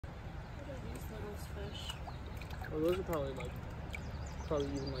Well, those are probably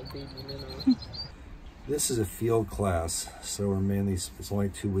even like baby minnows. This is a field class, so we're mainly, it's only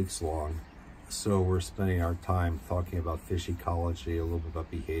 2 weeks long. So we're spending our time talking about fish ecology, a little bit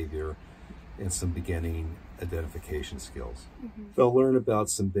about behavior, and some beginning identification skills. They'll learn about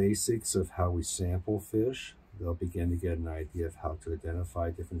some basics of how we sample fish. They'll begin to get an idea of how to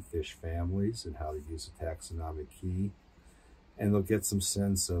identify different fish families and how to use a taxonomic key. And they'll get some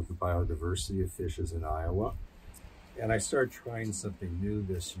sense of the biodiversity of fishes in Iowa. And I started trying something new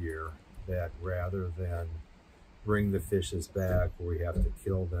this year, that rather than bring the fishes back where we have to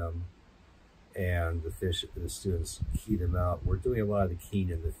kill them and the students key them out, we're doing a lot of the keying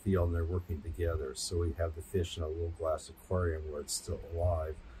in the field and they're working together. So we have the fish in a little glass aquarium where it's still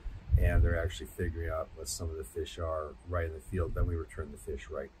alive, and they're actually figuring out what some of the fish are right in the field. Then we return the fish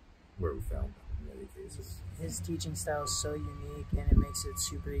right where we found them in many cases. His teaching style is so unique and it makes it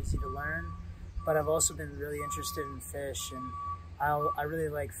super easy to learn. But I've also been really interested in fish, and I really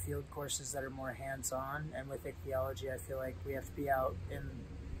like field courses that are more hands-on. And with ichthyology, I feel like we have to be out in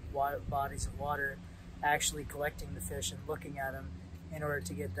bodies of water actually collecting the fish and looking at them in order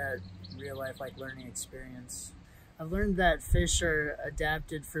to get that real-life learning experience. I've learned that fish are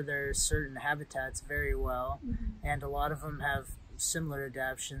adapted for their certain habitats very well, and a lot of them have similar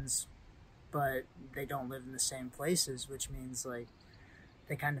adaptations, but they don't live in the same places, which means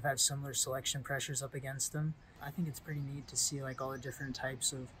they kind of have similar selection pressures up against them. I think it's pretty neat to see all the different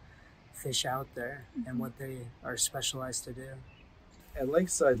types of fish out there and what they are specialized to do. At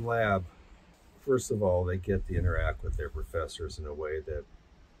Lakeside Lab, first of all, they get to interact with their professors in a way that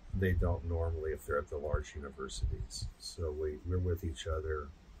they don't normally if they're at the large universities. So we're with each other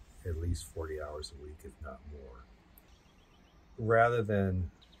at least 40 hours a week, if not more. Rather than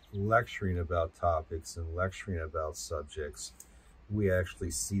lecturing about topics and lecturing about subjects, we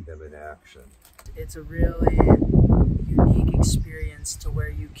actually see them in action. It's a really unique experience to where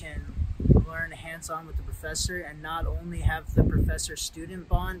you can learn hands-on with the professor and not only have the professor-student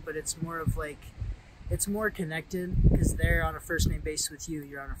bond, but it's more of it's more connected because they're on a first-name basis with you,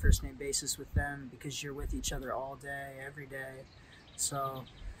 you're on a first-name basis with them because you're with each other all day, every day. So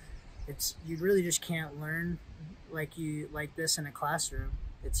you really just can't learn like this in a classroom.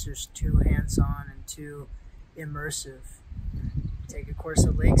 It's just too hands-on and too immersive. Take a course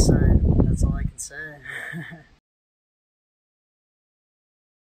at Lakeside, that's all I can say.